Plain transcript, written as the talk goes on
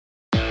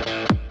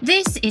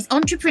This is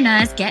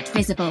Entrepreneurs Get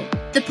Visible,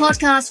 the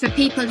podcast for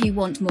people who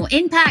want more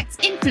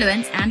impact,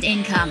 influence, and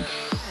income.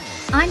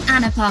 I'm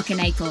Anna Parker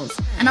Naples,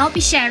 and I'll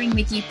be sharing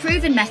with you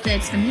proven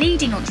methods from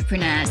leading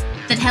entrepreneurs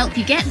that help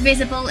you get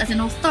visible as an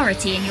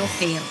authority in your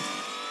field.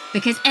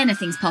 Because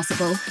anything's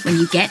possible when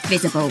you get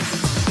visible.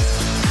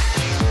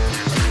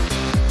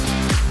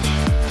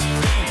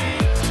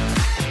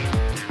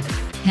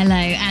 Hello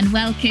and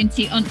welcome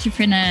to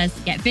Entrepreneurs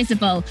Get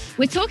Visible.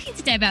 We're talking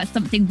today about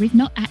something we've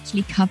not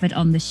actually covered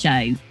on the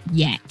show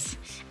yet.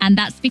 And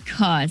that's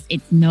because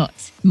it's not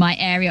my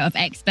area of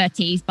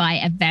expertise by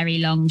a very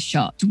long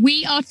shot.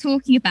 We are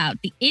talking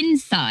about the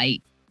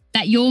insight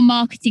that your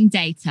marketing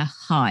data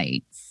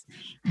hides.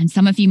 And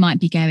some of you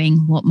might be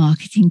going, what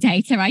marketing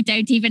data? I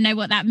don't even know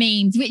what that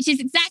means, which is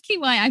exactly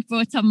why I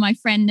brought on my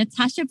friend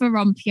Natasha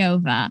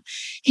Vorompiova,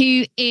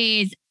 who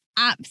is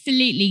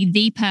absolutely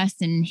the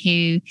person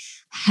who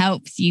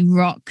helps you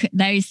rock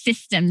those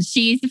systems.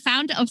 She is the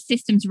founder of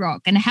Systems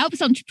Rock and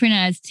helps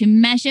entrepreneurs to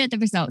measure the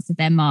results of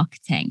their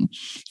marketing.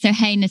 So,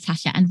 hey,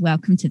 Natasha, and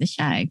welcome to the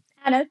show.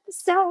 Anna,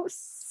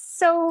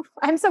 so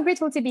I'm so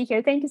grateful to be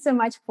here. Thank you so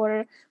much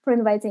for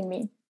inviting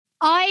me.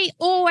 I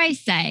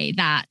always say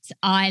that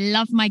I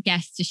love my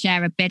guests to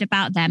share a bit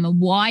about them and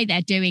why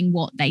they're doing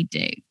what they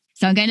do.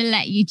 So I'm going to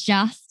let you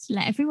just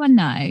let everyone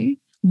know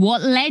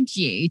what led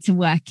you to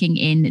working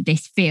in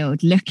this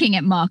field, looking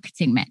at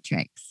marketing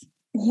metrics.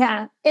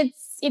 Yeah, it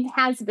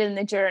has been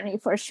a journey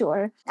for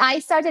sure. I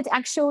started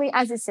actually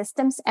as a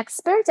systems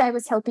expert. I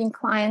was helping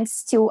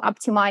clients to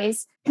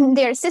optimize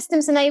their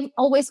systems, and I've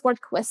always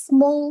worked with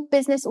small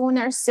business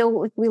owners.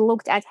 So we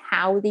looked at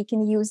how they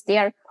can use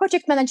their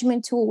project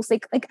management tools,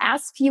 like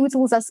as few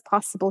tools as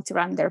possible to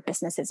run their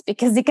businesses,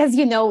 because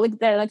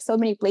there are so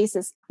many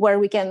places where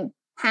we can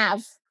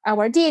have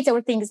our data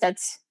or things that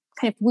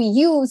kind of we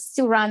use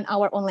to run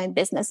our online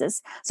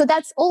businesses. So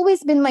that's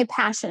always been my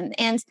passion.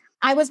 And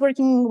I was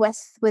working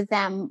with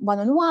them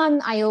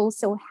one-on-one. I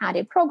also had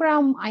a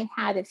program. I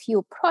had a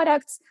few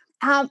products.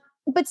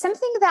 But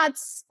something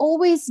that's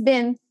always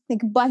been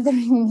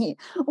bothering me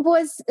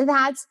was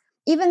that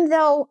even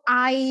though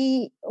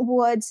I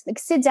would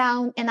sit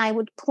down and I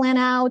would plan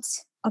out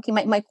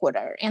my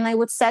quarter, and I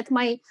would set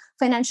my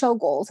financial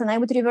goals, and I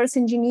would reverse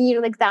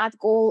engineer that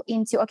goal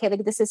into,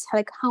 this is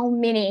how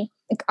many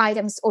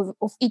items of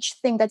each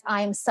thing that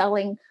I am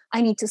selling I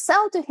need to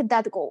sell to hit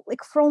that goal.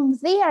 From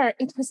there,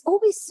 it was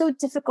always so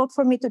difficult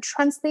for me to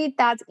translate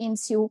that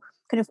into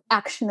kind of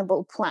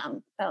actionable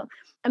plan.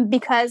 And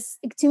because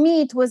to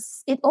me,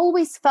 it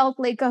always felt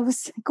like I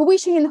was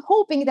wishing and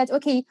hoping that,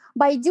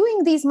 by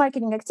doing these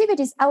marketing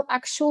activities, I'll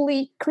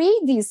actually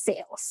create these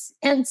sales.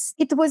 And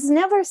it was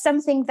never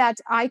something that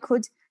I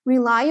could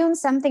rely on,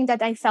 something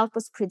that I felt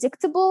was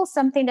predictable,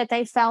 something that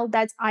I felt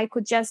that I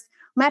could just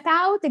map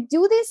out,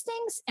 do these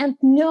things and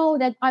know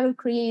that I will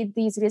create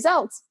these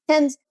results.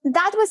 And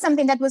that was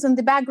something that was on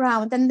the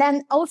background. And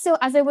then also,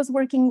 as I was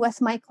working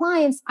with my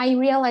clients, I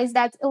realized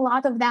that a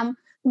lot of them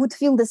would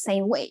feel the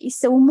same way.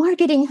 So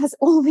marketing has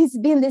always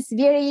been this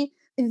very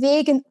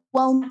vague and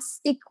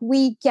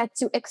we get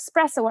to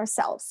express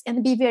ourselves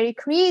and be very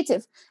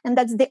creative. And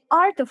that's the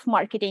art of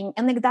marketing.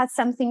 And that's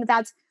something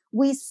that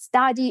we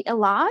study a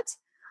lot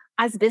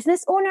as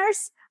business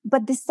owners.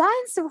 But the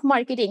science of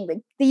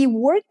marketing, the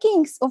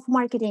workings of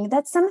marketing,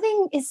 that's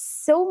something is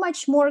so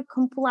much more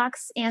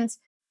complex and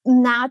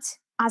not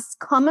as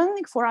common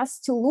for us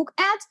to look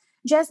at,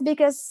 just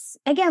because,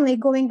 again,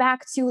 going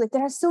back to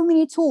there are so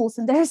many tools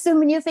and there are so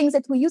many things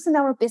that we use in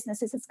our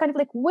businesses. It's kind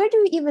of where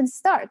do we even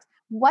start?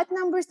 What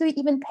numbers do we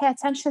even pay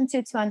attention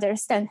to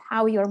understand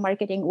how your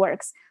marketing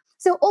works?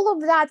 So all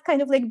of that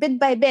kind of bit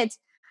by bit,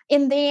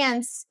 in the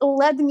end,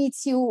 led me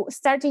to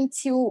starting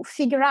to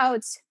figure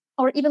out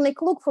or even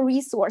look for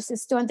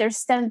resources to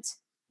understand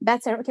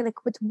better,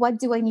 what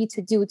do I need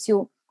to do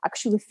to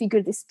actually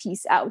figure this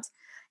piece out?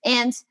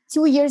 And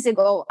 2 years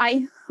ago,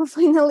 I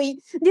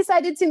finally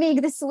decided to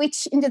make the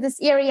switch into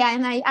this area.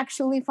 And I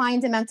actually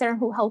find a mentor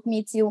who helped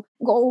me to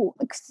go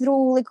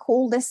through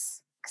all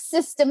this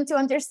system to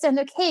understand,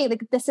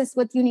 this is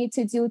what you need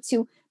to do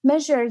to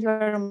measure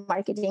your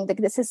marketing.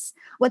 This is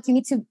what you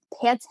need to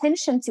pay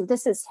attention to.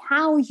 This is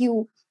how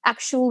you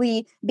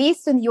actually,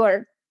 based on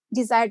your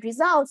desired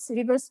results,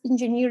 reverse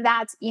engineer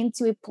that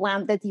into a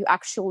plan that you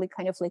actually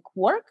kind of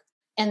work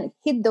and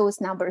hit those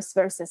numbers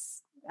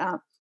versus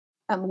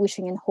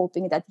wishing and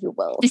hoping that you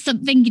will. There's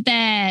something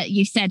there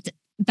you said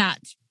that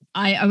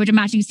I would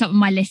imagine some of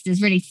my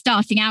listeners really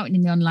starting out in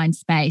the online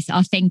space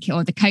are thinking,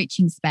 or the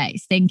coaching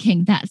space,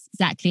 thinking that's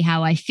exactly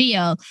how I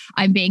feel.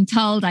 I'm being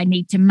told I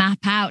need to map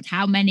out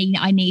how many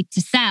I need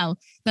to sell,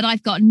 but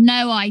I've got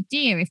no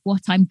idea if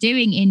what I'm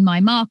doing in my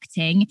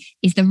marketing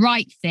is the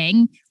right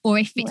thing or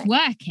if it's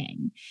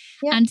working.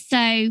 Yeah. And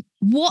so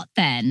what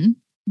then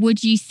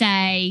would you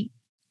say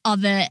are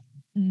the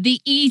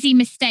easy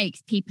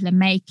mistakes people are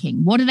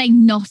making? What are they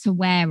not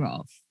aware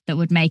of that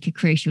would make a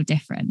crucial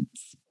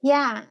difference?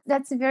 Yeah,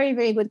 that's a very,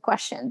 very good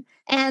question.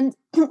 And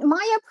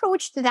my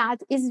approach to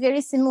that is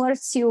very similar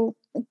to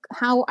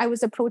how I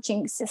was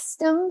approaching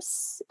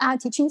systems,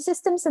 teaching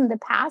systems in the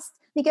past,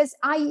 because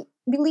I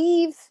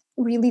believe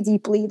really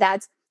deeply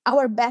that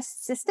our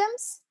best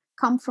systems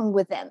come from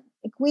within.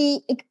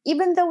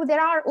 Even though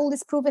there are all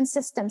these proven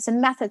systems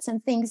and methods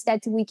and things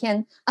that we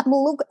can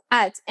look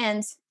at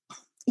and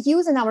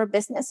use in our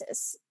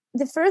businesses,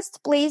 the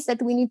first place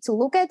that we need to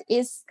look at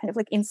is kind of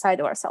like inside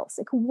ourselves.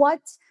 Like,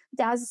 what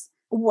does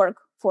work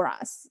for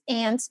us?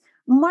 And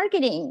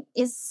marketing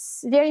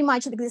is very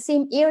much like the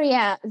same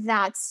area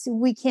that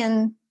we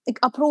can like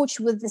approach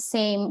with the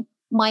same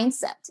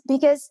mindset.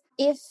 Because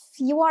if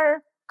you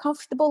are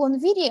comfortable on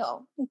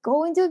video,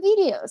 go and do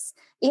videos.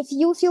 If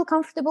you feel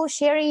comfortable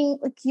sharing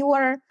like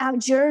your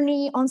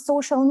journey on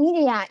social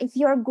media, if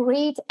you're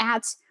great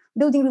at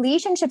building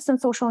relationships on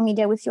social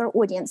media with your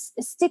audience,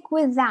 stick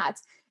with that.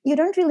 You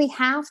don't really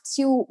have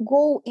to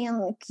go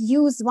and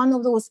use one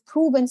of those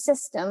proven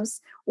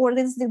systems or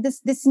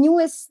this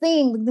newest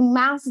thing, the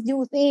mass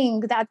do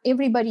thing that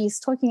everybody is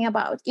talking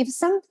about. If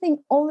something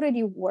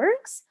already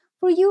works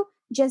for you,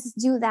 just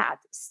do that.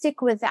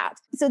 Stick with that.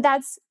 So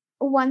that's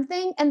one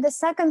thing. And the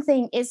second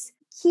thing is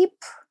keep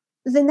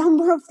the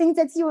number of things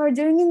that you are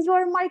doing in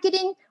your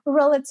marketing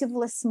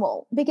relatively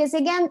small. Because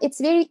again, it's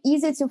very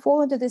easy to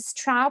fall into this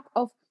trap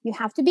of you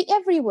have to be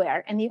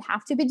everywhere and you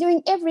have to be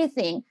doing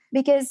everything,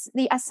 because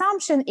the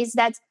assumption is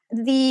that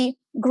the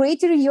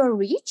greater your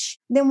reach,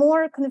 the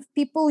more kind of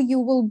people you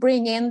will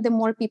bring in, the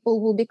more people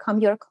will become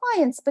your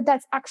clients. But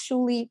that's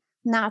actually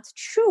not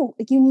true.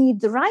 Like, you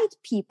need the right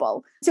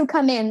people to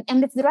come in,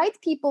 and it's the right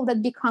people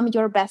that become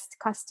your best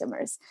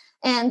customers.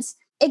 And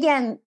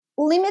again,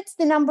 limit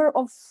the number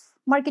of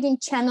marketing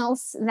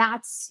channels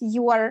that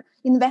you are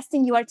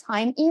investing your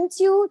time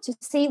into, to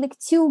say like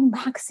 2,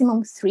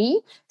 maximum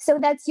 3, so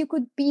that you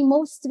could be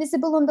most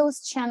visible on those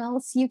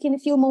channels. You can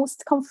feel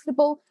most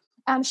comfortable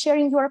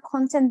sharing your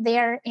content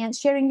there and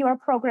sharing your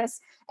progress.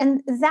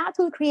 And that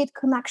will create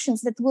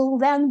connections that will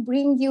then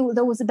bring you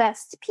those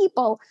best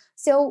people.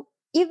 So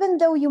even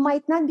though you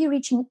might not be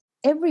reaching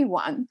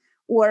everyone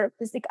or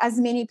like as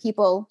many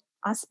people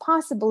as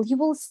possible, you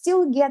will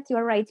still get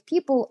your right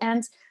people.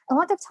 And a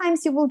lot of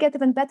times you will get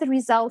even better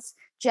results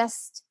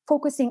just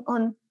focusing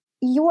on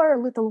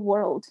your little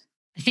world.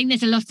 I think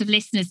there's a lot of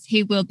listeners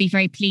who will be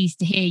very pleased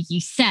to hear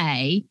you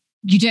say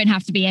you don't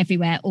have to be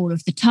everywhere all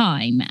of the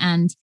time.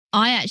 And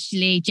I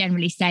actually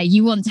generally say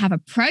you want to have a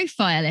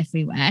profile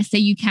everywhere so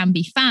you can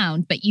be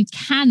found, but you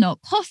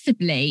cannot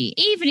possibly,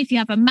 even if you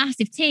have a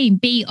massive team,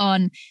 be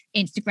on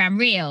Instagram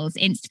Reels,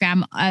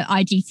 Instagram,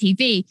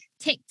 IGTV,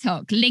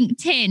 TikTok,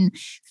 LinkedIn,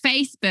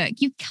 Facebook.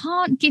 You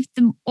can't give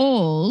them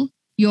all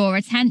your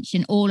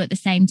attention all at the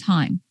same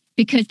time,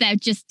 because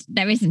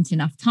there isn't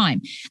enough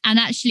time. And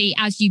actually,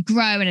 as you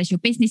grow and as your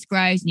business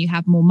grows and you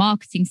have more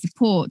marketing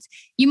support,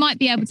 you might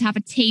be able to have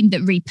a team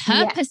that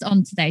repurpose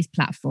onto those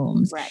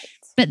platforms. Right.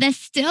 But there's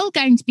still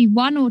going to be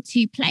 1 or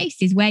 2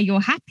 places where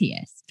you're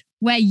happiest,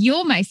 where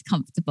you're most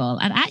comfortable.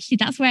 And actually,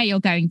 that's where you're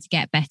going to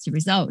get better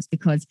results,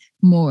 because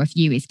more of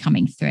you is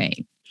coming through.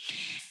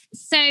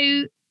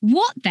 So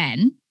what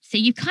then? So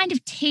you kind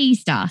of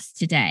teased us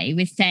today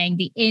with saying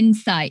the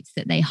insights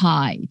that they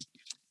hide.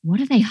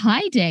 What are they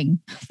hiding?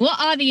 What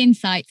are the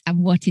insights and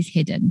what is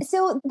hidden?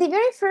 So the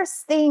very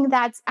first thing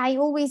that I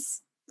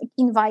always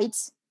invite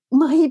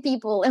my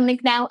people and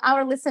like now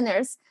our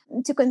listeners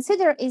to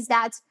consider is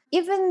that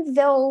even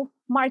though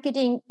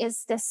marketing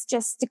is this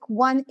just like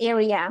one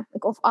area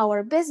of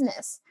our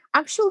business,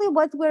 actually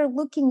what we're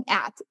looking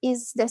at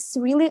is this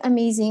really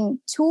amazing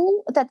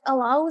tool that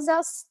allows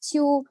us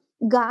to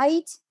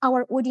guide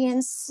our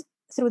audience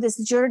through this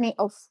journey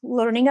of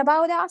learning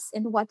about us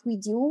and what we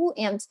do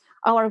and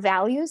our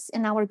values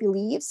and our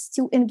beliefs,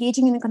 to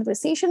engaging in a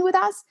conversation with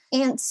us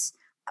and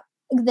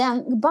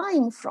then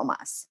buying from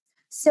us.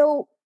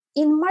 So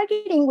in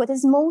marketing, what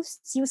is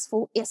most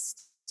useful is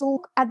to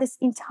look at this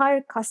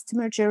entire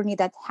customer journey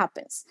that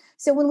happens.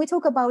 So when we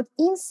talk about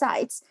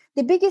insights,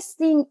 the biggest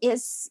thing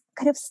is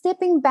kind of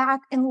stepping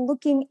back and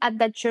looking at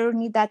that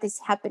journey that is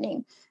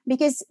happening.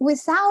 Because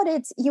without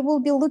it, you will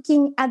be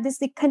looking at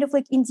this kind of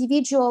like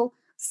individual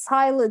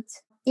silent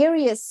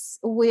areas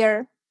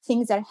where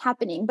things are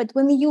happening. But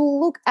when you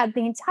look at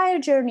the entire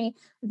journey,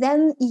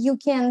 then you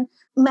can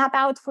map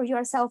out for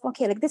yourself,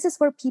 okay, like this is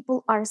where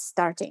people are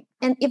starting.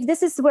 And if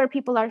this is where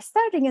people are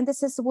starting and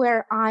this is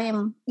where I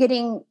am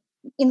getting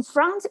in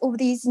front of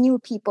these new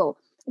people,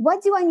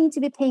 what do I need to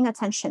be paying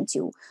attention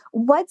to?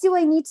 What do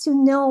I need to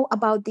know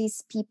about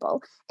these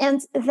people?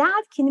 And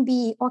that can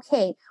be,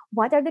 okay,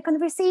 what are the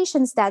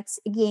conversations that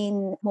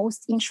gain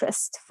most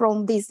interest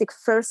from these like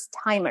first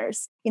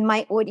timers in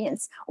my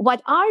audience?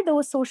 What are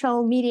those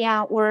social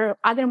media or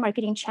other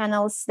marketing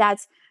channels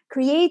that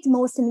create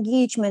most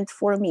engagement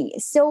for me?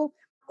 So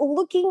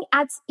looking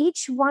at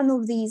each one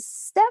of these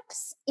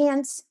steps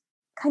and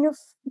kind of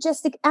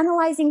just like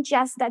analyzing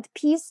just that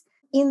piece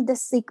in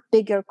this like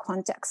bigger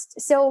context.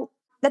 So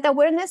that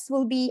awareness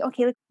will be,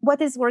 okay, what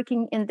is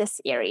working in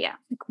this area?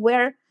 Like,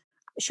 where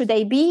should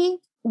I be?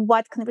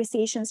 what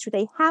conversations should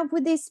I have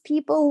with these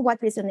people,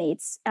 what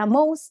resonates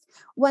most.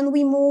 When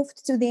we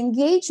moved to the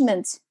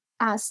engagement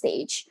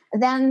stage,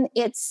 then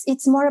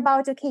it's more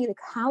about, okay, like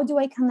how do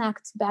I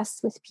connect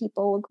best with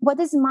people? What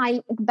is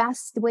my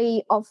best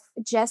way of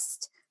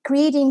just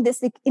creating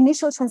this like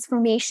initial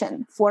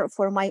transformation for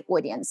my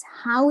audience?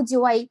 How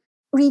do I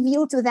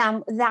reveal to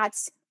them that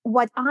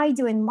what I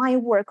do in my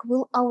work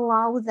will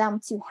allow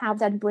them to have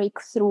that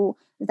breakthrough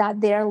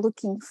that they're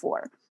looking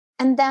for?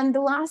 And then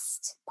the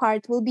last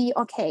part will be,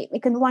 okay,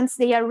 like, and once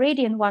they are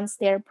ready and once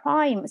they're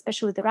prime,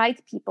 especially the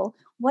right people,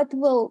 what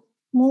will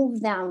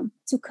move them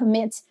to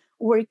commit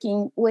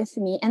working with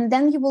me? And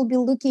then you will be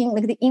looking,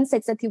 like the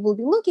insights that you will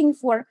be looking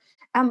for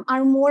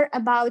are more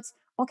about,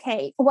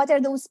 okay, what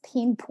are those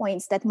pain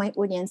points that my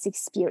audience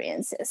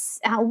experiences?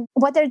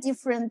 What are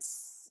different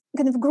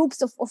kind of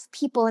groups of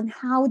people, and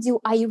how do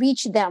I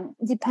reach them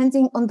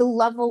depending on the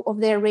level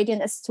of their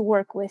readiness to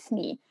work with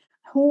me?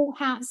 Who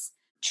has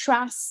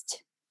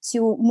trust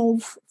to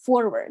move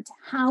forward?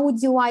 How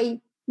do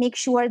I make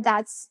sure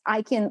that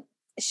I can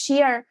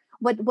share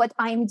what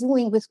I'm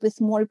doing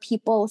with more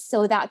people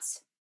so that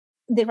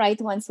the right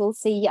ones will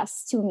say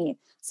yes to me?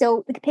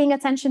 So like, paying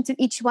attention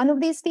to each one of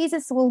these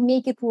phases will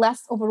make it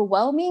less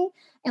overwhelming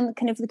and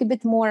kind of like a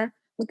bit more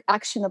like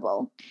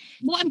actionable.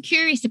 What I'm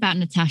curious about,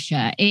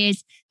 Natasha,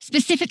 is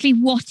specifically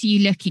what are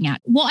you looking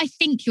at? What I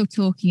think you're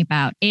talking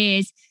about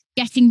is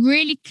getting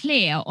really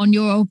clear on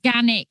your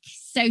organic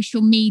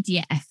social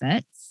media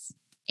efforts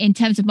in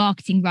terms of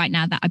marketing right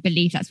now. That I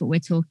believe that's what we're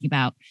talking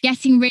about.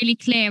 Getting really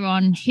clear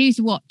on who's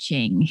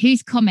watching,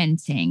 who's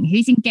commenting,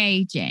 who's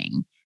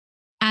engaging,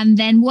 and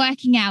then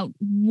working out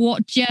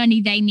what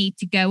journey they need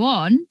to go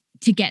on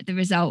to get the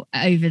result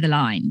over the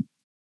line.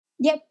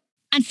 Yep.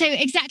 And so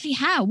exactly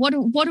how? What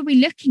are we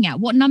looking at?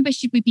 What numbers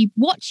should we be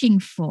watching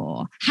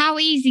for? How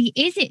easy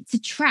is it to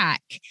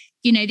track,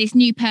 this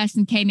new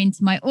person came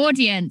into my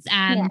audience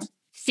and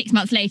 6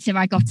 months later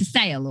I got a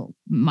sale, or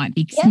might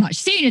be much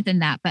sooner than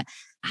that. But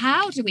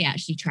how do we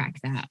actually track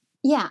that?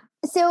 Yeah.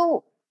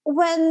 So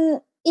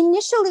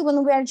initially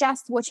when we are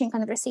just watching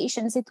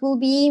conversations, it will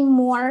be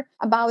more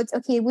about,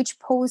 okay, which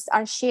posts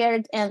are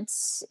shared and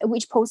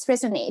which posts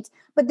resonate.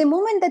 But the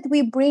moment that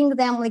we bring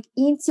them like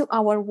into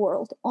our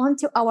world,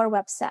 onto our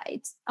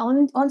website,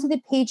 onto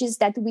the pages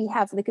that we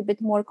have like a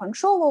bit more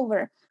control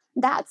over,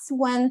 that's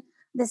when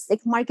this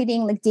like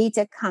marketing like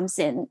data comes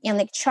in, and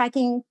like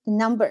tracking the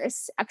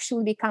numbers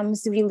actually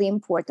becomes really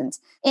important.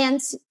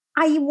 And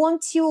I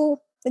want to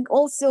like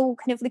also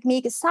kind of like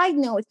make a side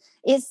note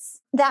is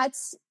that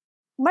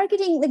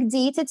marketing like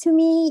data to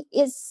me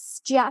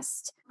is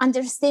just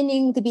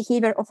understanding the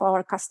behavior of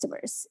our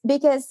customers.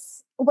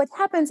 Because what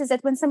happens is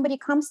that when somebody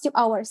comes to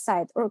our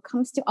site or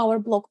comes to our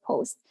blog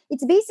post,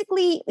 it's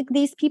basically like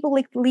these people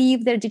like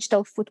leave their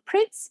digital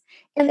footprints,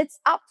 and it's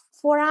up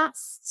for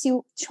us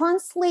to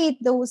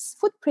translate those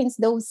footprints,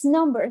 those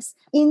numbers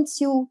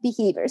into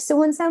behavior. So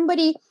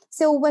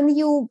when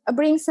you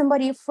bring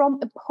somebody from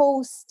a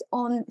post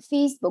on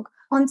Facebook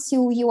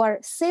onto your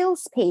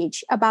sales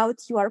page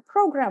about your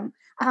program,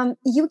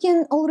 you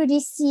can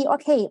already see,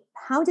 okay,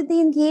 how did they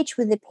engage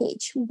with the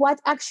page? What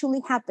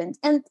actually happened?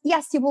 And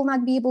yes, you will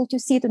not be able to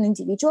see it on an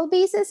individual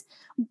basis,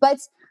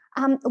 but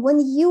when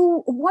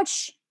you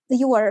watch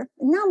your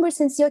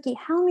numbers and see, okay,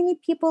 how many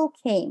people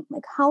came?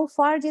 Like, how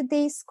far did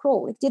they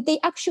scroll? Like, did they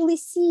actually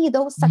see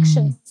those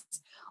sections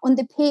on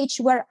the page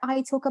where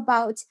I talk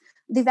about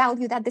the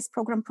value that this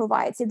program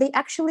provides? Did they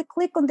actually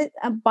click on the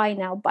buy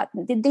now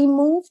button? Did they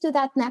move to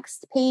that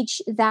next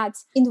page that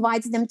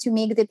invites them to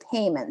make the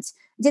payment?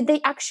 Did they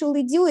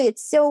actually do it?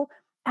 So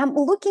I'm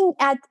looking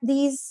at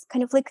these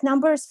kind of like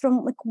numbers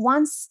from like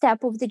one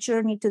step of the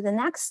journey to the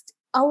next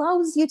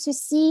allows you to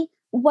see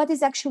what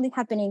is actually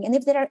happening. And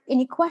if there are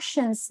any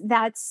questions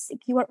that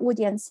your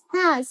audience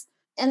has,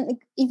 and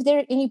if there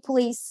are any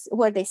place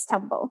where they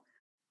stumble.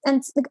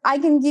 And I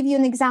can give you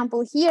an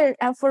example here.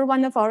 For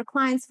one of our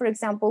clients, for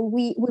example,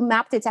 we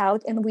mapped it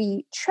out and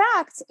we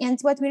tracked. And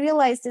what we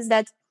realized is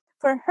that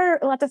for her,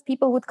 a lot of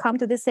people would come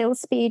to the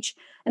sales page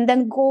and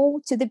then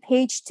go to the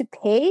page to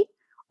pay,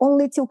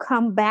 only to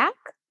come back.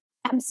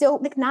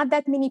 So not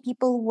that many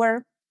people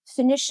were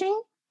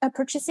finishing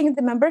purchasing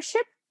the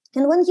membership.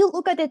 And when you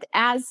look at it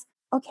as,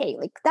 okay,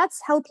 like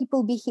that's how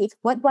people behave.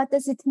 What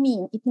does it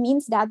mean? It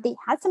means that they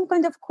had some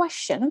kind of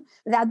question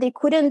that they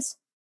couldn't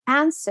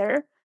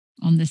answer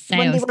on the sales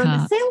when they were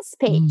on the sales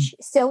page.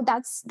 So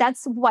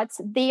that's what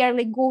they are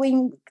like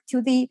going to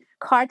the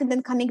cart and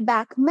then coming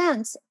back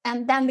meant.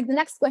 And then the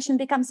next question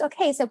becomes,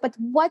 okay, so but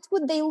what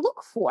would they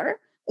look for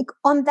like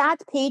on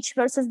that page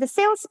versus the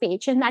sales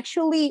page? And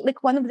actually,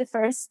 like one of the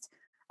first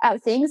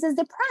things is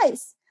the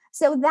price.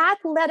 So that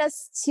led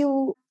us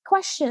to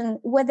question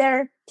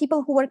whether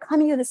people who were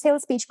coming to the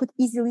sales page could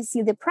easily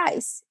see the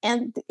price.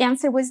 And the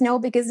answer was no,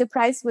 because the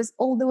price was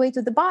all the way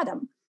to the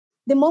bottom.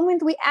 The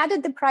moment we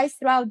added the price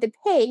throughout the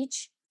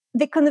page,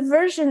 the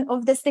conversion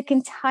of this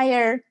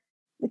entire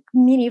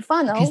mini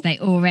funnel, because they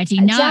already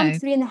know,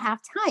 jumped 3.5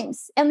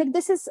 times. And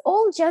this is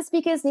all just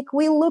because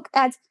we look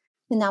at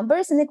the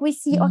numbers and like we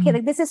see, okay,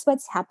 like this is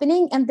what's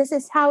happening and this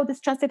is how this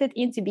translated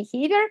into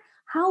behavior.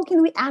 How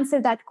can we answer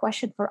that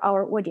question for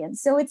our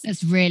audience? So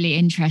it's really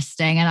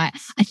interesting. And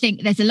I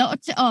think there's a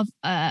lot of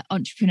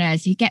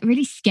entrepreneurs who get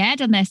really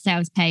scared on their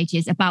sales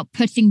pages about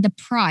putting the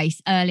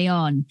price early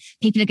on.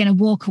 People are going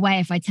to walk away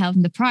if I tell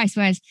them the price.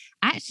 Whereas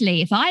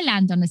actually, if I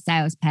land on a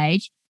sales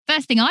page,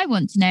 first thing I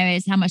want to know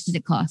is how much does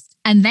it cost?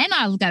 And then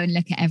I'll go and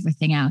look at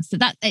everything else. So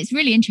that it's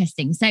really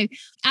interesting. So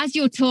as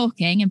you're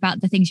talking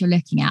about the things you're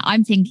looking at,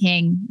 I'm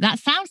thinking that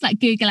sounds like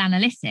Google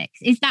Analytics.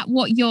 Is that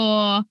what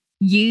you're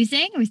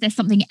using, or is there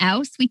something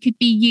else we could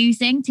be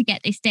using to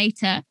get this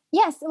data?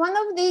 Yes, one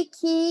of the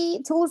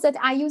key tools that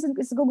I use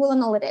is Google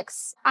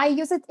Analytics. I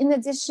use it in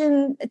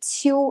addition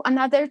to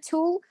another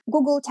tool,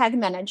 Google Tag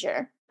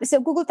Manager. So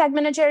Google Tag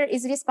Manager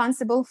is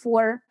responsible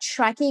for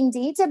tracking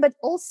data, but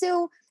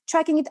also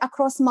tracking it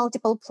across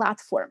multiple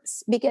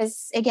platforms.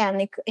 Because again,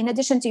 like in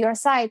addition to your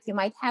site, you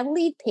might have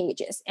lead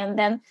pages, and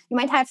then you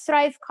might have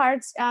Thrive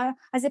cards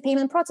as a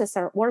payment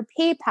processor, or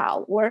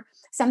PayPal, or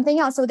something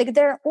else. So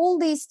there are all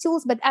these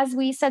tools, but as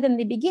we said in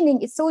the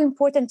beginning, it's so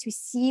important to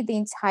see the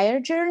entire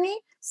journey.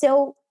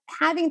 So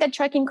having that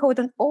tracking code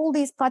on all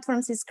these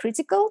platforms is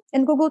critical,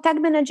 and Google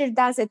Tag Manager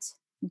does it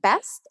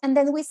best. And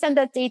then we send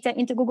that data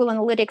into Google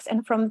Analytics,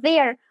 and from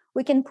there,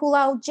 we can pull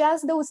out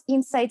just those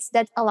insights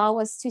that allow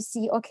us to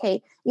see,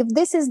 okay, if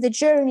this is the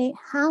journey,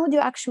 how do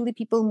actually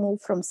people move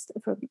from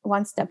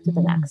one step to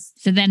the next?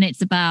 So then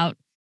it's about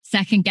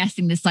second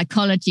guessing the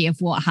psychology of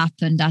what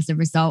happened as a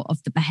result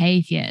of the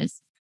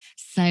behaviors.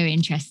 So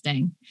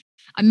interesting.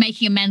 I'm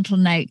making a mental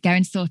note, go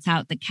and sort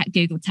out that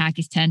Google Tag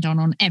is turned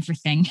on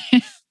everything.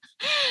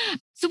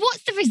 So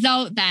what's the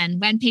result then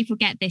when people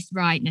get this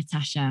right,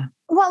 Natasha?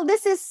 Well,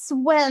 this is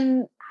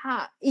when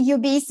you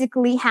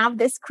basically have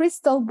this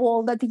crystal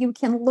ball that you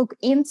can look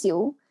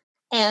into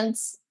and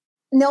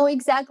know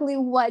exactly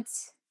what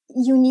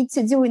you need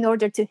to do in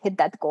order to hit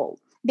that goal.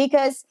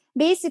 Because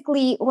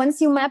basically, once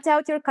you mapped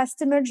out your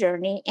customer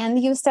journey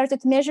and you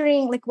started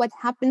measuring like what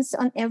happens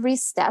on every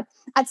step,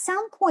 at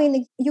some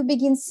point you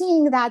begin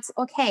seeing that,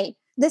 okay,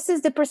 this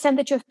is the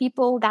percentage of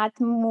people that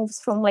moves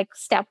from like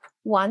step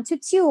 1 to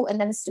 2,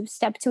 and then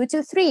step 2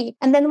 to 3.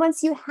 And then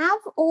once you have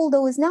all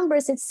those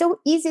numbers, it's so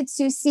easy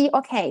to see,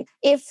 okay,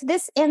 if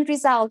this end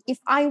result, if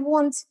I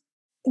want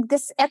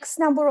this X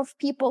number of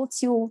people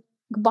to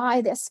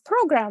buy this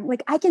program,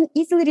 like I can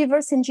easily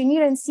reverse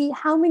engineer and see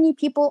how many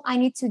people I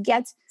need to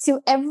get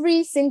to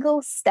every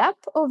single step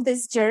of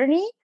this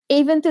journey,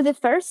 even to the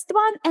first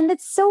one. And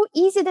it's so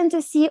easy then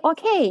to see,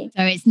 okay.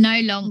 So it's no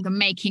longer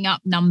making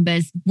up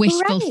numbers,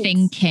 wishful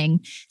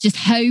thinking, just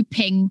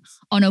hoping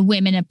on a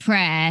whim and a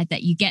prayer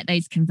that you get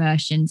those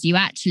conversions. You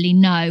actually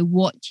know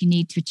what you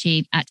need to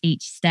achieve at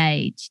each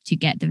stage to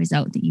get the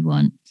result that you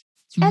want.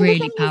 It's and really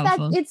the thing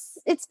powerful. Is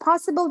that it's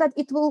possible that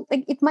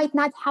it might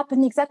not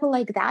happen exactly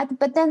like that,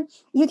 but then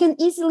you can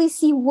easily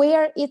see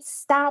where it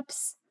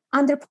stops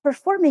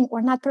underperforming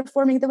or not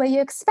performing the way you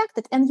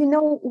expected, and you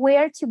know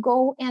where to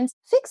go and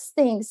fix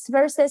things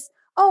versus,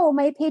 oh,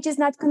 my page is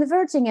not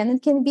converting, and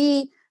it can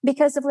be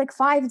because of like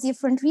 5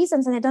 different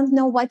reasons and I don't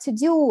know what to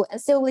do.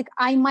 So like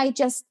I might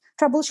just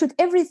troubleshoot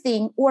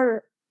everything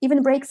or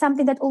even break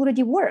something that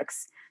already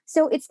works.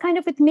 So it's kind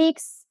of, it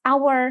makes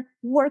our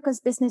work as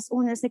business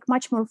owners like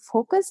much more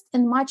focused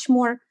and much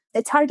more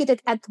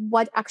targeted at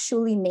what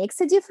actually makes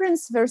a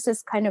difference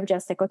versus kind of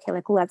just like, okay,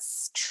 like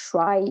let's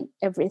try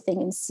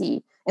everything and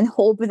see and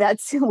hope that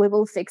we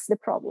will fix the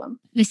problem.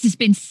 This has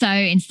been so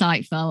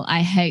insightful.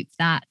 I hope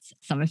that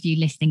some of you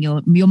listening,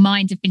 your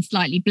minds have been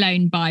slightly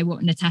blown by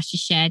what Natasha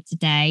shared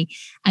today.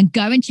 And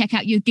go and check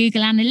out your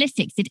Google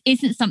Analytics. It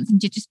isn't something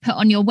to just put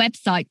on your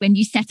website when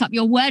you set up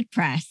your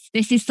WordPress.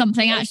 This is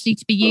something actually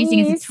to be using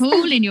as a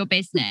tool in your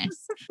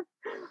business.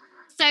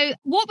 So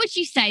what would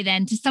you say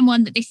then to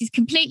someone that this is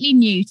completely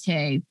new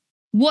to?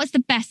 What's the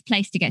best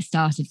place to get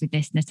started with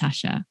this,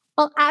 Natasha?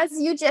 Well, as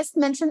you just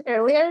mentioned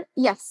earlier,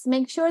 yes,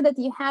 make sure that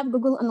you have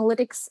Google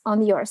Analytics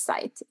on your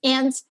site.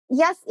 And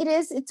yes, it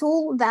is a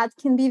tool that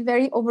can be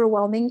very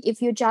overwhelming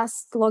if you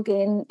just log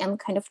in and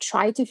kind of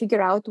try to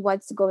figure out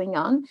what's going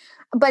on.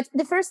 But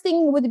the first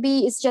thing would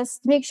be is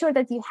just make sure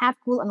that you have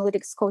Google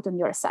Analytics code on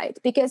your site,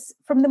 because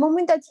from the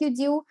moment that you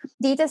do,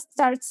 data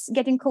starts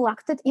getting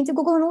collected into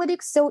Google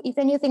Analytics. So if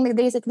anything, like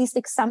there is at least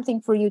like something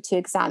for you to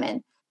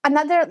examine.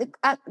 Another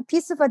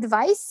piece of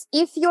advice,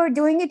 if you're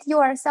doing it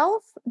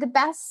yourself, the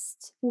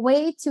best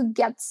way to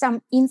get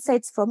some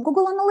insights from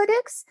Google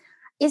Analytics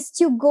is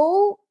to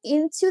go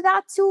into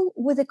that tool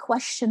with a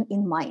question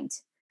in mind.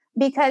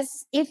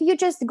 Because if you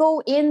just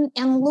go in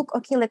and look,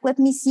 okay, like let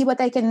me see what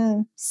I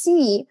can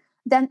see,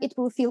 then it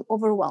will feel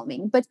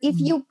overwhelming. But if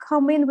you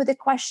come in with a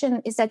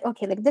question, is that,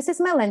 okay, like this is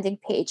my landing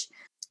page.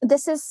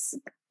 This is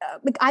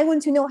like I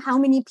want to know how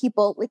many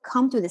people like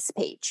come to this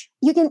page.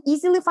 You can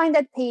easily find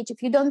that page.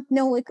 If you don't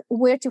know like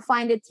where to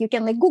find it, you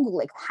can like Google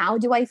like how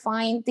do I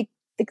find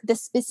the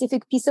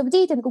specific piece of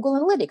data in Google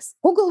Analytics?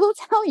 Google will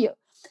tell you.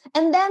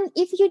 And then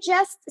if you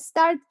just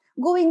start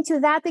going to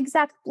that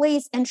exact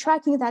place and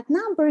tracking that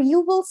number, you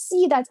will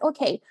see that,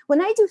 okay,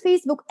 when I do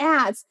Facebook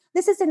ads,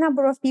 this is the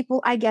number of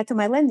people I get to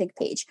my landing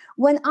page.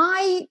 When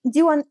I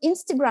do an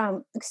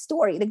Instagram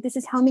story, like this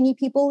is how many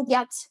people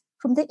get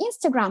from the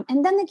Instagram.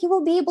 And then like, you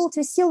will be able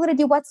to see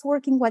already what's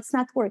working, what's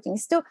not working.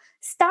 So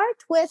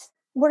start with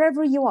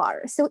wherever you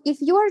are. So if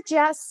you're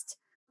just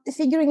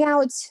figuring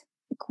out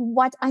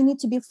what I need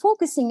to be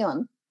focusing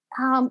on,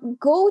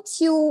 go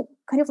to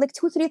kind of like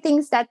 2-3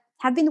 things that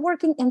have been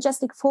working and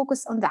just like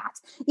focus on that.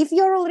 If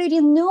you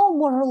already know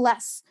more or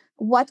less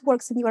what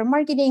works in your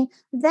marketing,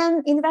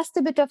 then invest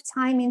a bit of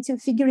time into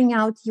figuring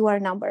out your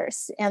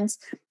numbers. And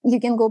you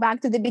can go back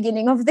to the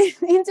beginning of the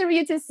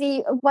interview to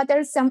see what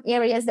are some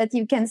areas that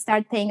you can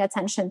start paying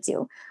attention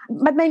to.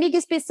 But my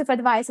biggest piece of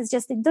advice is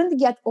just like, don't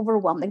get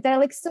overwhelmed. Like there are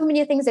like so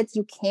many things that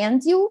you can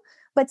do,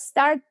 but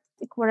start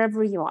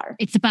wherever you are.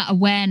 It's about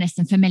awareness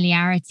and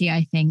familiarity,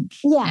 I think.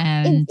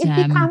 Yeah, and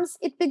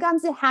it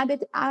becomes a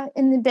habit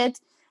in a bit,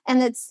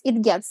 and it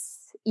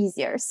gets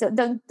easier. So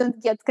don't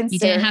get concerned. You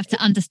don't have to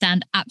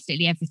understand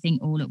absolutely everything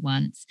all at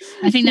once.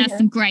 I think that's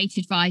some great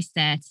advice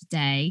there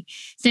today.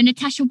 So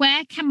Natasha,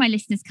 where can my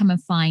listeners come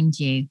and find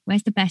you?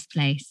 Where's the best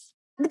place?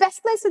 The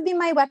best place would be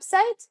my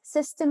website,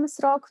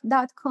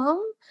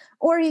 systemsrock.com,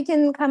 or you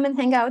can come and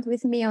hang out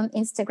with me on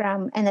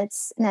Instagram, and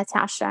it's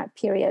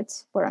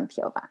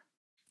Natasha.Porampiova.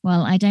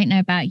 Well, I don't know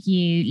about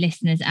you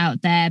listeners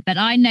out there, but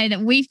I know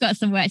that we've got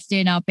some work to do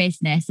in our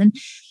business. And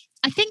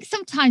I think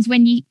sometimes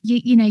when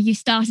you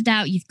started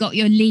out, you've got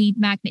your lead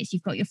magnets,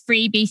 you've got your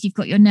freebies, you've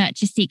got your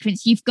nurture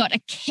sequence, you've got a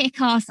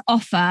kick-ass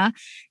offer,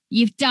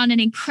 you've done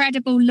an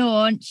incredible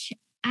launch,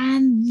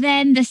 and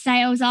then the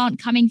sales aren't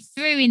coming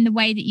through in the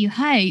way that you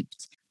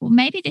hoped. Well,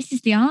 maybe this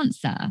is the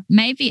answer.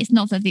 Maybe it's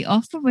not that the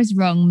offer was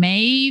wrong.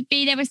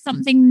 Maybe there was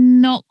something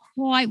not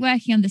quite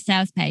working on the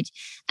sales page.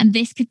 And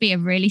this could be a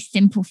really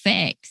simple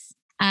fix.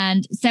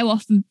 And so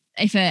often,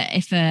 if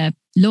a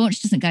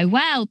launch doesn't go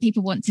well,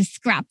 people want to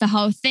scrap the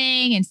whole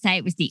thing and say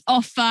it was the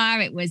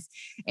offer, it was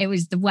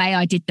the way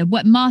I did the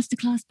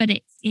masterclass. But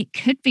it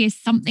could be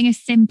something as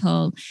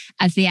simple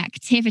as the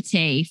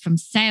activity from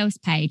sales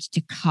page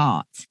to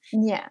cart.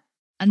 Yeah.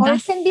 Or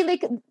it can be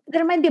like,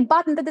 there might be a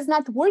button that is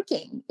not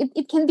working.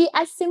 It can be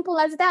as simple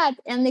as that.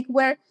 And like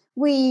where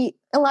we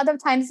a lot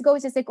of times go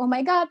just like, oh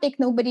my God, like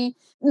nobody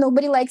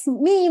likes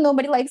me,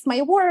 nobody likes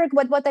my work,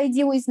 but what I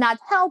do is not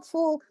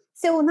helpful.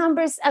 So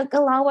numbers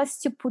allow us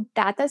to put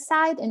that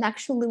aside and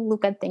actually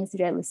look at things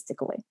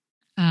realistically.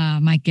 Oh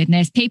my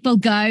goodness. People,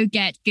 go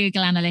get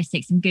Google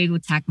Analytics and Google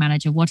Tag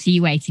Manager. What are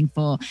you waiting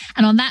for?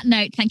 And on that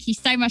note, thank you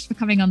so much for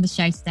coming on the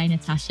show today,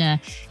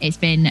 Natasha. It's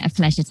been a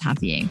pleasure to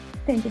have you.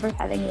 Thank you for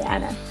having me,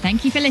 Anna.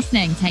 Thank you for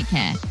listening. Take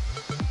care.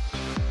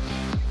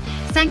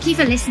 Thank you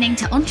for listening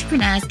to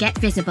Entrepreneurs Get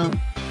Visible.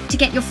 To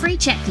get your free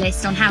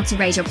checklist on how to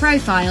raise your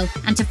profile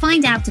and to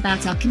find out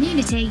about our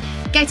community,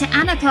 go to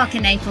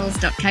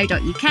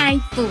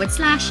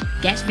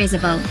annaparkernaples.co.uk/get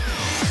visible.